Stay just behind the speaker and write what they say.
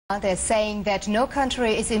They're saying that no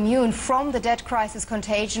country is immune from the debt crisis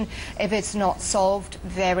contagion if it's not solved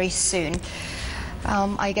very soon.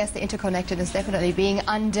 I guess the interconnectedness is definitely being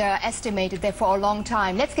underestimated there for a long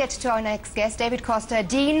time. Let's get to our next guest. David Costa,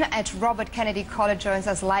 Dean at Robert Kennedy College, joins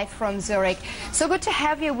us live from Zurich. So good to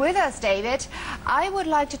have you with us, David. I would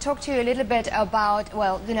like to talk to you a little bit about,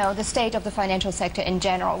 well, you know, the state of the financial sector in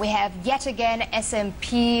general. We have yet again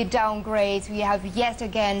S&P downgrades. We have yet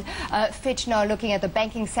again Fitch now looking at the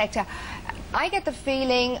banking sector. I get the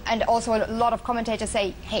feeling, and also a lot of commentators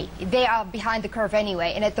say, hey, they are behind the curve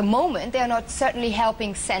anyway, and at the moment they are not certainly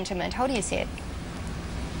helping sentiment. How do you see it?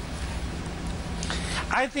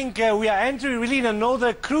 I think we are entering really in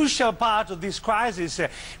another crucial part of this crisis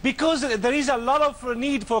because there is a lot of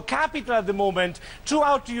need for capital at the moment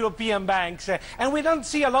throughout European banks and we don't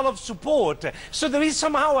see a lot of support. So there is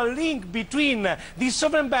somehow a link between the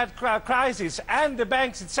sovereign debt crisis and the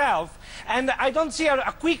banks itself, and I don't see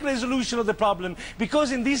a quick resolution of the problem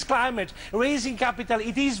because in this climate raising capital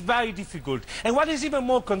it is very difficult. And what is even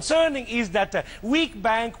more concerning is that a weak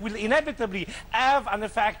bank will inevitably have an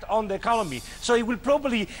effect on the economy. So it will probably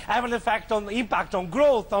have an effect on impact on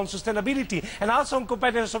growth, on sustainability, and also on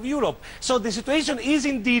competitiveness of Europe. So the situation is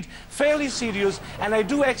indeed fairly serious, and I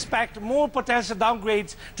do expect more potential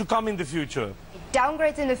downgrades to come in the future.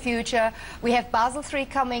 Downgrades in the future. We have Basel III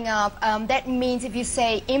coming up. That means if you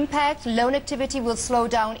say impact, loan activity will slow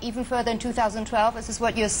down even further in 2012. This is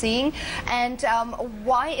what you're seeing. And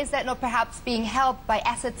why is that not perhaps being helped by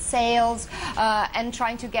asset sales and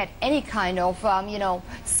trying to get any kind of you know,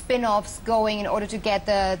 spin-offs going in order to get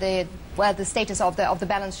the status of the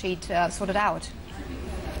balance sheet sorted out?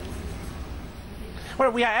 Well,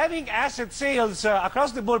 we are having asset sales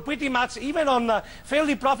across the board pretty much, even on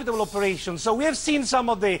fairly profitable operations. So we have seen some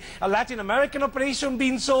of the Latin American operation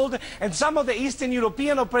being sold and some of the Eastern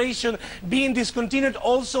European operation being discontinued,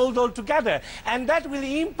 all sold altogether. And that will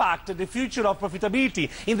impact the future of profitability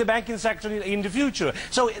in the banking sector in the future.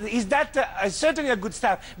 So is that certainly a good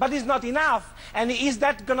step, but it's not enough. And is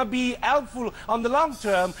that going to be helpful on the long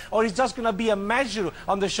term, or is just going to be a measure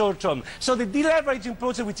on the short term? So the deleveraging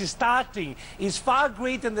process which is starting is far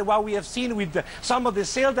greater than what we have seen with some of the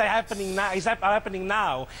sales that are happening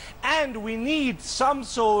now. And we need some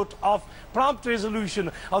sort of prompt resolution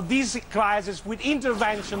of this crisis with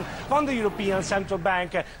intervention from the European Central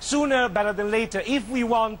Bank sooner better than later if we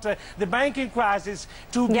want the banking crisis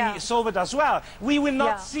to be solved as well. We will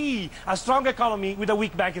not see a strong economy with a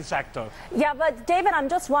weak banking sector. Yeah, but David, I'm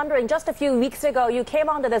just wondering, just a few weeks ago you came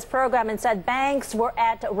onto this program and said banks were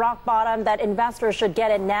at rock bottom, that investors should get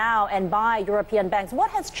in now and buy European banks.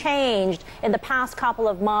 What has changed in the past couple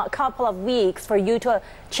of weeks for you to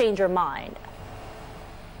change your mind?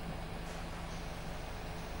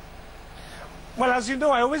 Well, as you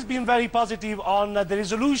know, I've always been very positive on the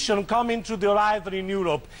resolution coming to the horizon in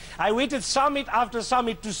Europe. I waited summit after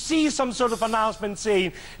summit to see some sort of announcement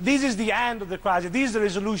saying this is the end of the crisis, this is the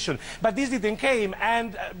resolution. But this didn't come,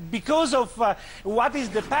 and because of what is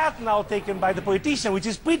the path now taken by the politicians, which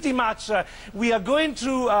is pretty much we are going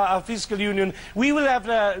through a fiscal union, we will have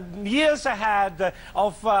years ahead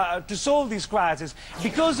to solve this crisis.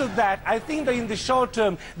 Because of that, I think that in the short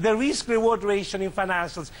term, the risk-reward ratio in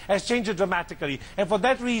financials has changed dramatically. And for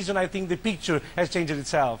that reason, I think the picture has changed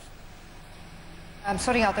itself.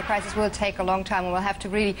 Sorting out the crisis will take a long time, and we'll have to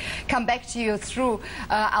really come back to you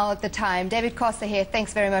throughout the time. David Costa here,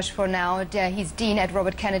 thanks very much for now. He's Dean at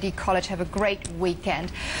Robert Kennedy College. Have a great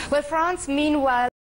weekend. Well, France, meanwhile...